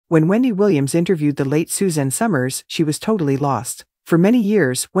When Wendy Williams interviewed the late Suzanne Somers, she was totally lost. For many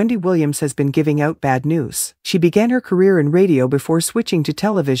years, Wendy Williams has been giving out bad news. She began her career in radio before switching to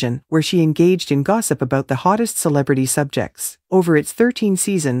television, where she engaged in gossip about the hottest celebrity subjects. Over its 13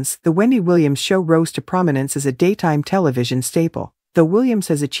 seasons, The Wendy Williams Show rose to prominence as a daytime television staple. Though Williams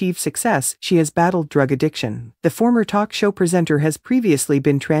has achieved success, she has battled drug addiction. The former talk show presenter has previously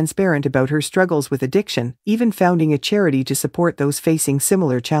been transparent about her struggles with addiction, even founding a charity to support those facing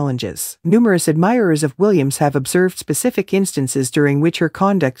similar challenges. Numerous admirers of Williams have observed specific instances during which her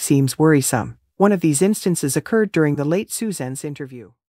conduct seems worrisome. One of these instances occurred during the late Suzanne's interview.